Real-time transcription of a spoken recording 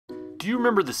Do you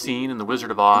remember the scene in The Wizard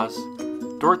of Oz?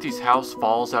 Dorothy's house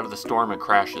falls out of the storm and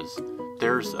crashes.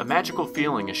 There's a magical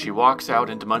feeling as she walks out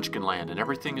into Munchkinland and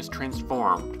everything is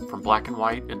transformed from black and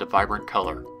white into vibrant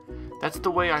color. That's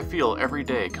the way I feel every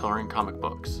day coloring comic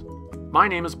books. My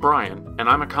name is Brian, and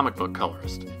I'm a comic book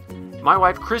colorist. My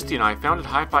wife Christy and I founded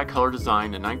Hi-Fi Color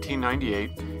Design in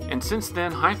 1998, and since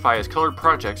then Hi-Fi has colored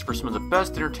projects for some of the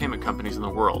best entertainment companies in the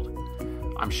world.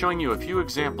 I'm showing you a few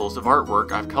examples of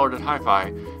artwork I've colored at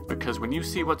Hi-Fi because when you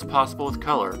see what's possible with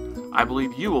color, I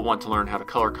believe you will want to learn how to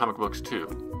color comic books too.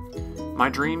 My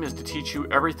dream is to teach you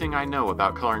everything I know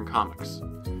about coloring comics.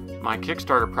 My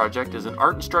Kickstarter project is an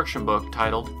art instruction book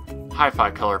titled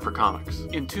Hi-Fi Color for Comics.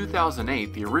 In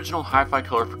 2008, the original Hi-Fi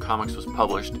Color for Comics was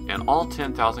published and all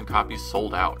 10,000 copies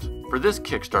sold out. For this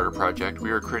Kickstarter project,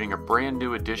 we are creating a brand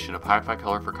new edition of Hi-Fi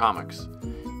Color for Comics.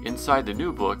 Inside the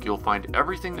new book, you'll find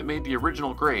everything that made the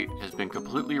original great has been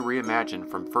completely reimagined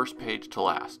from first page to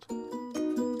last.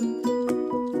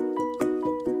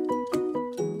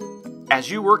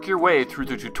 As you work your way through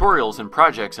the tutorials and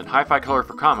projects in Hi-Fi Color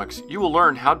for Comics, you will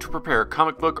learn how to prepare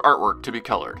comic book artwork to be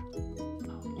colored.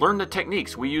 Learn the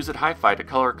techniques we use at Hi-Fi to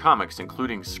color comics,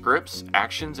 including scripts,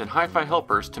 actions, and Hi-Fi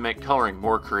helpers to make coloring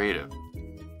more creative.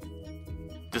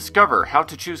 Discover how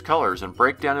to choose colors and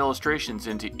break down illustrations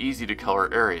into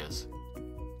easy-to-color areas.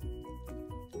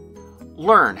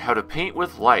 Learn how to paint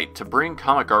with light to bring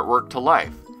comic artwork to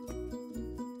life,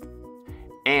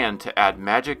 and to add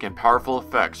magic and powerful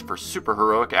effects for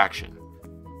superheroic action.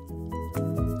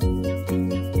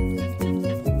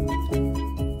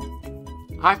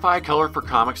 Hi-Fi Color for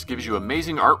Comics gives you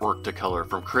amazing artwork to color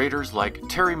from creators like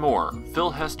Terry Moore, Phil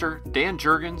Hester, Dan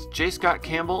Jurgens, J. Scott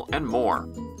Campbell, and more.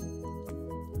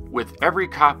 With every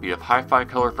copy of Hi-Fi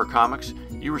Color for Comics,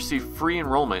 you receive free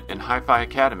enrollment in Hi-Fi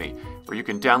Academy, where you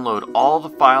can download all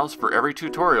the files for every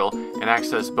tutorial and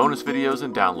access bonus videos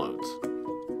and downloads.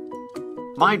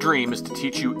 My dream is to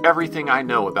teach you everything I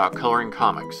know about coloring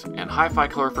comics, and Hi-Fi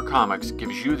Color for Comics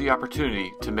gives you the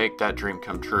opportunity to make that dream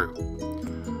come true.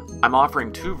 I'm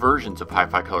offering two versions of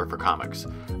Hi-Fi Color for Comics,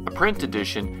 a print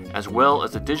edition as well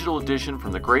as a digital edition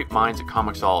from the great minds at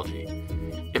Comixology.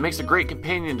 It makes a great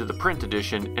companion to the print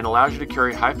edition and allows you to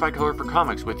carry Hi-Fi Color for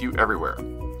Comics with you everywhere.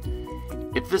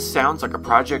 If this sounds like a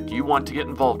project you want to get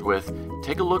involved with,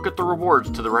 take a look at the rewards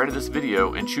to the right of this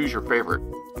video and choose your favorite.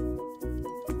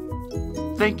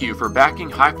 Thank you for backing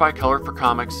Hi-Fi Color for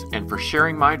Comics and for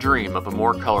sharing my dream of a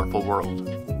more colorful world.